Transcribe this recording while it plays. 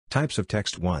Types of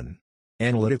text 1.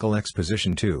 Analytical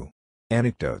exposition 2.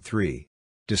 Anecdote 3.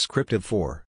 Descriptive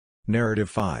 4. Narrative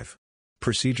 5.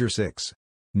 Procedure 6.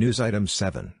 News items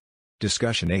 7.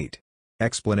 Discussion 8.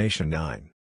 Explanation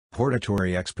 9.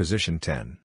 Hortatory exposition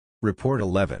 10. Report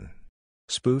 11.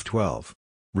 Spoof 12.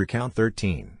 Recount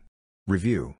 13.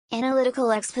 Review.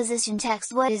 Analytical exposition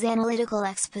text. What is analytical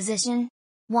exposition?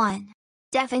 1.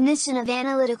 Definition of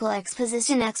analytical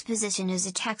exposition. Exposition is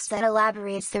a text that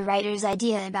elaborates the writer's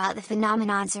idea about the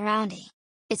phenomenon surrounding.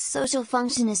 Its social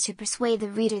function is to persuade the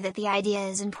reader that the idea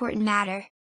is important matter.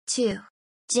 2.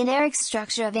 Generic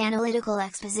structure of analytical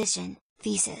exposition.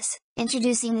 Thesis,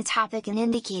 introducing the topic and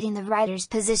indicating the writer's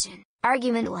position.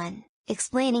 Argument 1,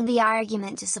 explaining the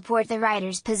argument to support the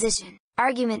writer's position.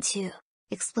 Argument 2,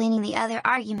 explaining the other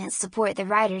arguments support the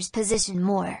writer's position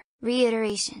more.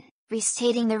 Reiteration,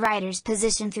 restating the writer's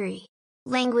position. 3.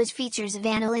 Language features of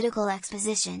analytical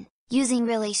exposition, using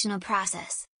relational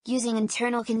process, using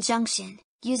internal conjunction,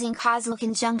 using causal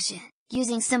conjunction,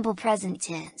 using simple present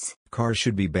tense. Cars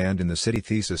should be banned in the city.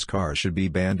 Thesis: cars should be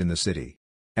banned in the city.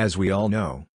 As we all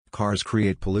know, cars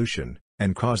create pollution,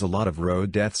 and cause a lot of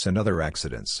road deaths and other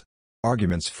accidents.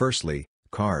 Arguments: firstly,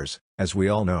 cars, as we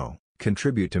all know,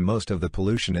 contribute to most of the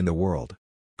pollution in the world.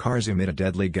 Cars emit a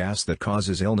deadly gas that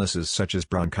causes illnesses such as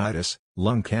bronchitis,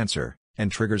 lung cancer,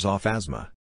 and triggers off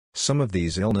asthma. Some of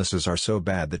these illnesses are so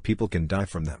bad that people can die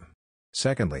from them.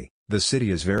 Secondly, the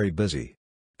city is very busy.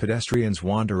 Pedestrians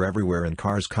wander everywhere and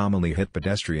cars commonly hit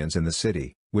pedestrians in the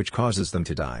city, which causes them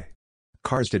to die.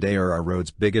 Cars today are our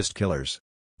road's biggest killers.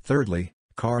 Thirdly,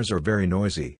 cars are very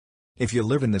noisy. If you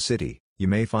live in the city, you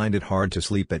may find it hard to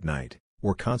sleep at night,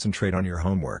 or concentrate on your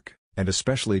homework, and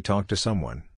especially talk to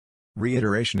someone.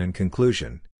 Reiteration and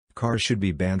conclusion: cars should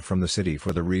be banned from the city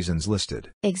for the reasons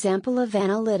listed. Example of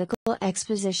analytical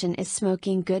exposition: is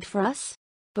smoking good for us?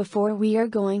 Before we are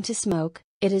going to smoke,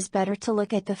 it is better to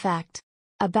look at the fact.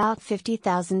 About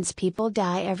 50,000 people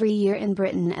die every year in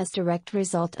Britain as direct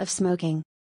result of smoking.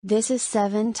 This is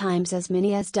 7 times as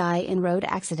many as die in road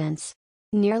accidents.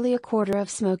 Nearly a quarter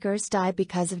of smokers die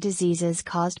because of diseases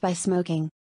caused by smoking.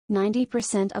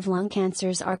 90% of lung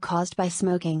cancers are caused by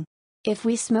smoking. If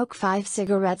we smoke 5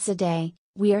 cigarettes a day,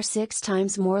 we are 6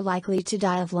 times more likely to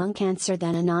die of lung cancer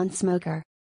than a non-smoker.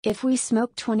 If we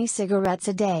smoke 20 cigarettes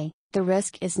a day, the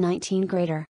risk is 19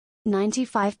 greater.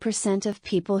 95% of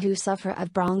people who suffer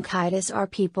of bronchitis are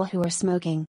people who are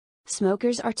smoking.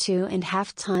 Smokers are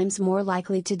 2.5 times more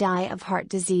likely to die of heart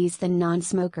disease than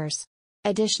non-smokers.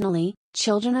 Additionally,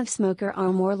 children of smoker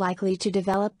are more likely to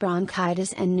develop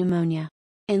bronchitis and pneumonia.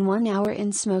 In 1 hour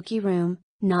in smoky room,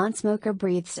 non-smoker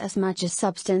breathes as much as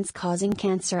substance causing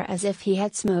cancer as if he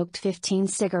had smoked 15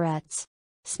 cigarettes.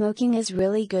 Smoking is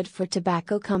really good for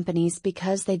tobacco companies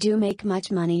because they do make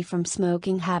much money from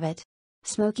smoking habit.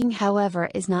 Smoking, however,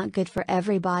 is not good for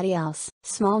everybody else.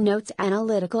 Small notes: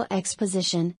 analytical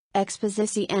exposition,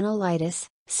 exposisi analytis,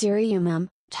 seriumum,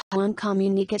 tuan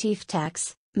communicative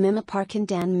text,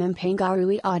 mimaparkandan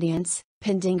mimpangarui audience,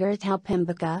 pendinger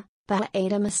talpimbica,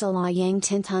 Baada masalayang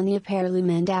tintanya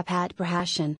perlumendapat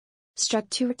prahashan.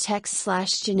 Structure text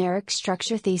 / generic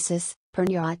structure thesis,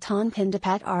 pernyatan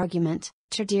pindapat argument,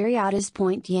 terdiriatas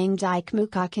point yang dike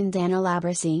mukakandan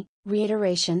elaboracy,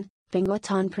 reiteration,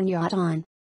 bingwatan pernyatan.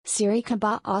 Siri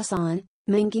kaba asan,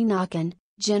 minginakan,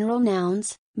 general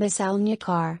nouns, misalnya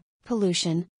car,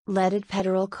 pollution, leaded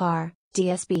petrol car,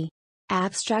 DSB.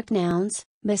 Abstract nouns,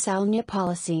 misalnya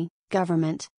policy,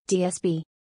 government, DSB.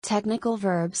 Technical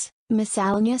verbs,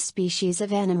 misalnya species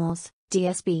of animals,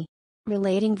 DSB.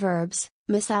 Relating verbs,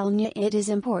 misalnya it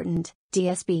is important,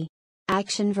 DSB.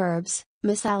 Action verbs,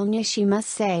 misalnya she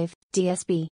must save,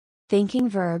 DSB. Thinking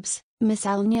verbs,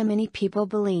 misalnya many people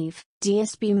believe,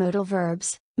 DSB. Modal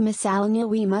verbs, misalnya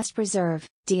we must preserve,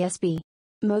 DSB.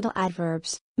 Modal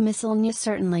adverbs, misalnya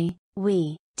certainly,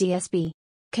 we, DSB.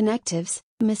 Connectives,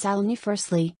 misalnya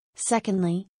firstly,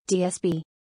 secondly, DSB.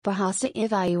 Bahasa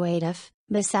evaluatif,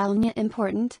 misalnya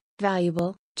important,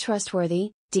 valuable,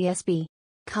 trustworthy, DSB.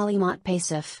 Kalimat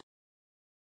pasif.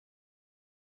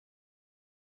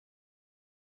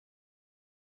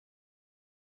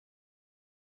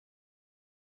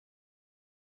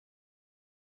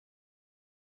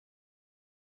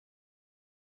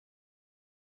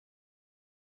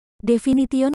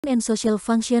 Definition and social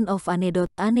function of anecdote.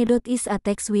 Anecdote is a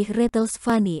text which retells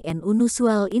funny and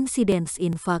unusual incidents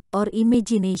in fact or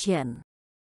imagination.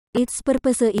 Its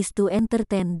purpose is to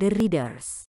entertain the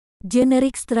readers.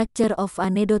 Generic structure of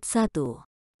anecdote 1.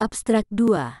 Abstract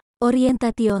 2.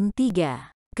 Orientation 3.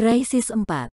 Crisis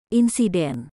 4.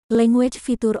 Incident. Language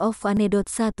feature of anecdote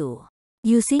 1.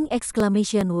 Using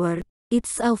exclamation word,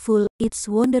 it's awful, it's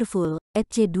wonderful,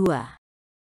 etc. 2.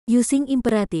 Using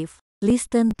imperative,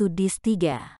 listen to these 3.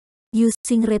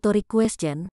 Using rhetoric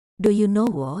question, do you know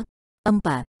what?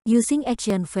 4. Using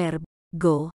action verb,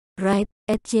 go, right,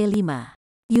 at C5.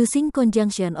 Using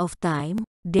conjunction of time,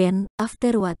 then,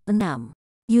 after what? 6.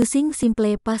 Using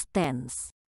simple past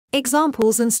tense.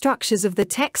 Examples and structures of the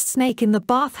text snake in the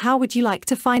bath. How would you like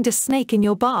to find a snake in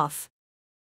your bath?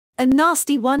 A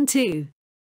nasty one too.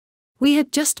 We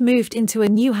had just moved into a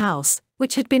new house,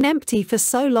 which had been empty for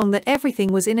so long that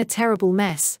everything was in a terrible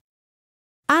mess.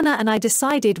 Anna and I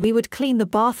decided we would clean the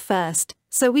bath first,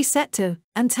 so we set to,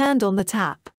 and turned on the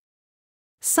tap.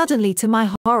 Suddenly, to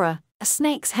my horror, a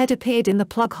snake's head appeared in the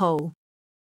plug hole.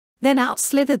 Then out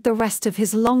slithered the rest of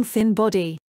his long thin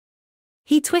body.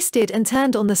 He twisted and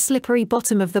turned on the slippery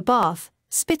bottom of the bath,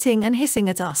 spitting and hissing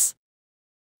at us.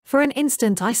 For an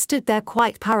instant I stood there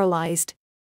quite paralyzed.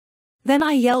 Then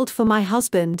I yelled for my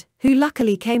husband, who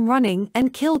luckily came running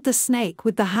and killed the snake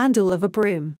with the handle of a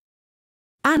broom.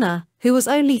 Anna, who was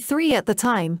only 3 at the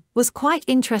time, was quite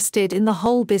interested in the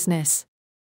whole business.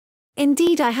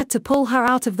 Indeed, I had to pull her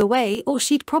out of the way or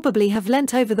she'd probably have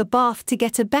leant over the bath to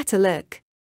get a better look.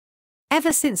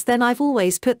 Ever since then I've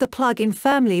always put the plug in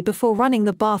firmly before running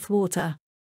the bath water.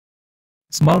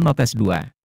 Small Notes 2.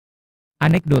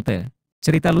 Anekdote,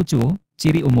 cerita lucu,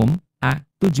 ciri umum. A.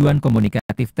 Tujuan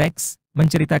komunikatif teks,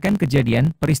 menceritakan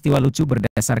kejadian, peristiwa lucu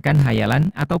berdasarkan hayalan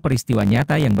atau peristiwa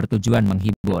nyata yang bertujuan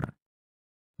menghibur.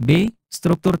 B.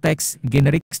 Struktur teks,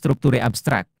 generik strukture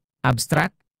abstrak.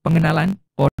 Abstrak, pengenalan,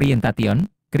 orientation,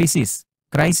 krisis,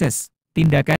 crisis,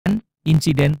 tindakan,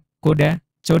 insiden, koda,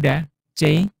 coda.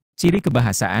 C. Ciri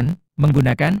kebahasaan,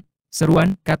 menggunakan,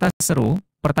 seruan, kata seru,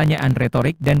 pertanyaan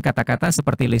retorik dan kata-kata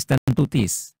seperti listen to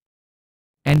this.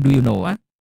 And do you know what?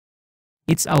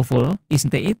 It's awful,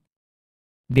 isn't it?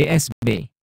 DSB.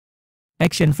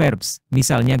 Action verbs,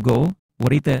 misalnya go,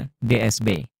 write,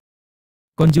 DSB.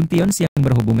 Conjunctions yang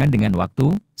berhubungan dengan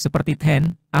waktu, seperti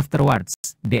then, afterwards,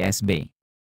 DSB.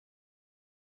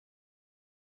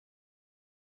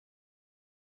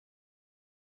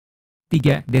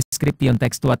 3. Description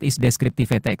text. What is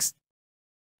descriptive text?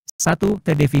 1.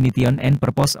 The definition and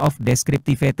purpose of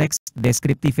descriptive text.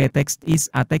 Descriptive text is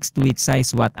a text which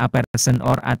says what a person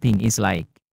or a thing is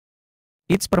like.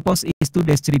 Its purpose is to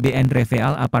describe and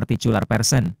reveal a particular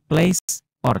person, place,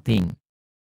 or thing.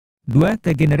 2.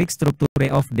 The generic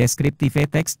structure of descriptive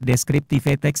text.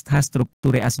 Descriptive text has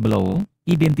structure as below.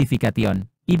 Identification,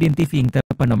 identifying the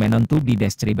phenomenon to be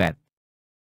described.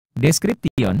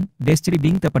 Description,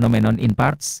 describing the phenomenon in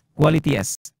parts,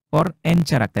 qualities, or and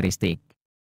characteristic.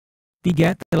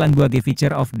 3. The language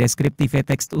feature of descriptive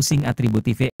text using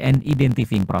attributive and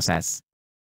identifying process.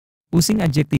 Using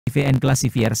adjective and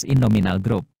classifiers in nominal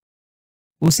group.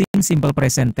 Using simple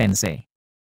present tense.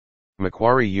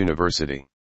 Macquarie University.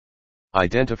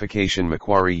 Identification.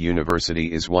 Macquarie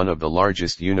University is one of the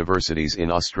largest universities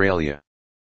in Australia.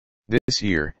 This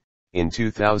year, in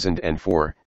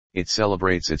 2004, it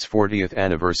celebrates its 40th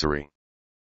anniversary.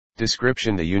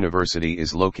 Description. The university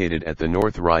is located at the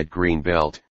North Ryde Green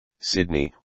Belt,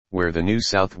 Sydney, where the New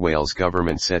South Wales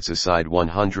government sets aside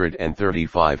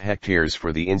 135 hectares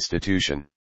for the institution.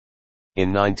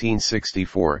 In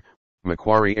 1964,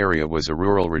 Macquarie area was a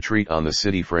rural retreat on the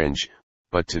city fringe,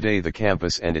 but today the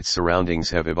campus and its surroundings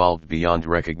have evolved beyond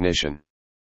recognition.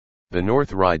 The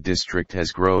North Ryde district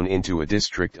has grown into a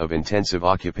district of intensive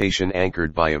occupation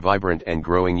anchored by a vibrant and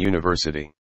growing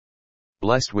university.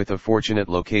 Blessed with a fortunate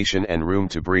location and room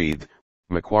to breathe,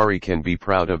 Macquarie can be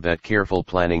proud of that careful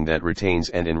planning that retains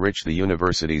and enrich the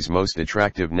university's most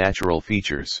attractive natural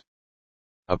features.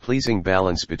 A pleasing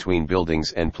balance between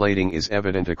buildings and plating is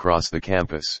evident across the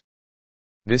campus.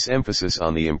 This emphasis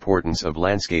on the importance of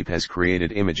landscape has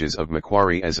created images of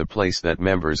Macquarie as a place that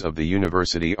members of the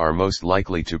university are most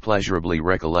likely to pleasurably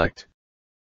recollect.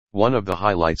 One of the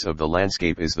highlights of the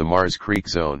landscape is the Mars Creek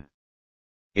Zone.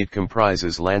 It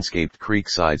comprises landscaped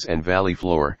creeksides and valley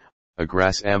floor, a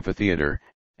grass amphitheater,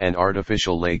 an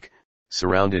artificial lake,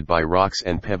 surrounded by rocks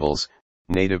and pebbles,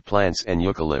 native plants and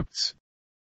eucalypts.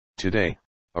 Today,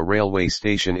 a railway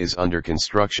station is under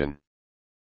construction.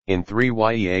 In 3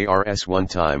 years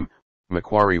time,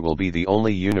 Macquarie will be the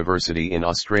only university in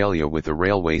Australia with a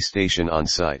railway station on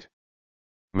site.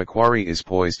 Macquarie is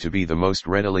poised to be the most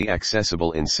readily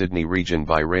accessible in Sydney region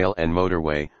by rail and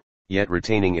motorway, yet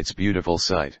retaining its beautiful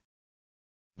site.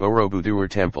 Borobudur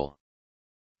Temple.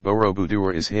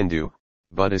 Borobudur is Hindu,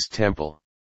 Buddhist temple.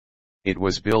 It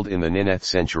was built in the 9th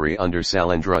century under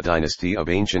Salandra dynasty of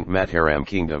ancient Mataram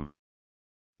kingdom.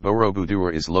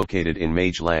 Borobudur is located in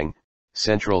Magelang,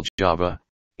 Central Java,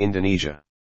 Indonesia.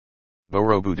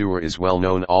 Borobudur is well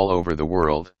known all over the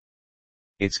world.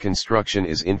 Its construction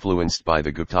is influenced by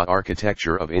the Gupta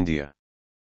architecture of India.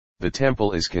 The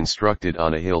temple is constructed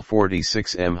on a hill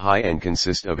 46 m high and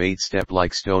consists of 8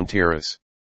 step-like stone terrace.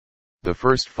 The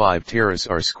first 5 terrace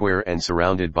are square and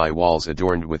surrounded by walls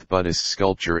adorned with Buddhist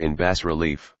sculpture in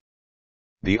bas-relief.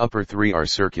 The upper 3 are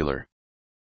circular.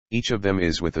 Each of them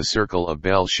is with a circle of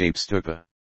bell-shaped stupa.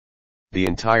 The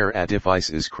entire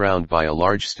edifice is crowned by a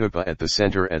large stupa at the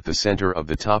center of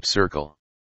the top circle.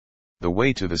 The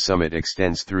way to the summit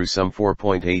extends through some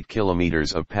 4.8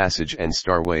 kilometers of passage and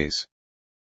starways.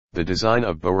 The design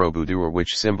of Borobudur,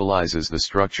 which symbolizes the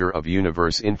structure of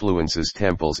universe, influences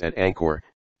temples at Angkor,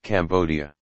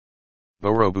 Cambodia.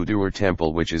 Borobudur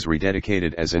Temple, which is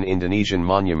rededicated as an Indonesian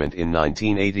monument in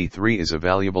 1983, is a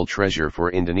valuable treasure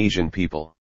for Indonesian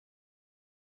people.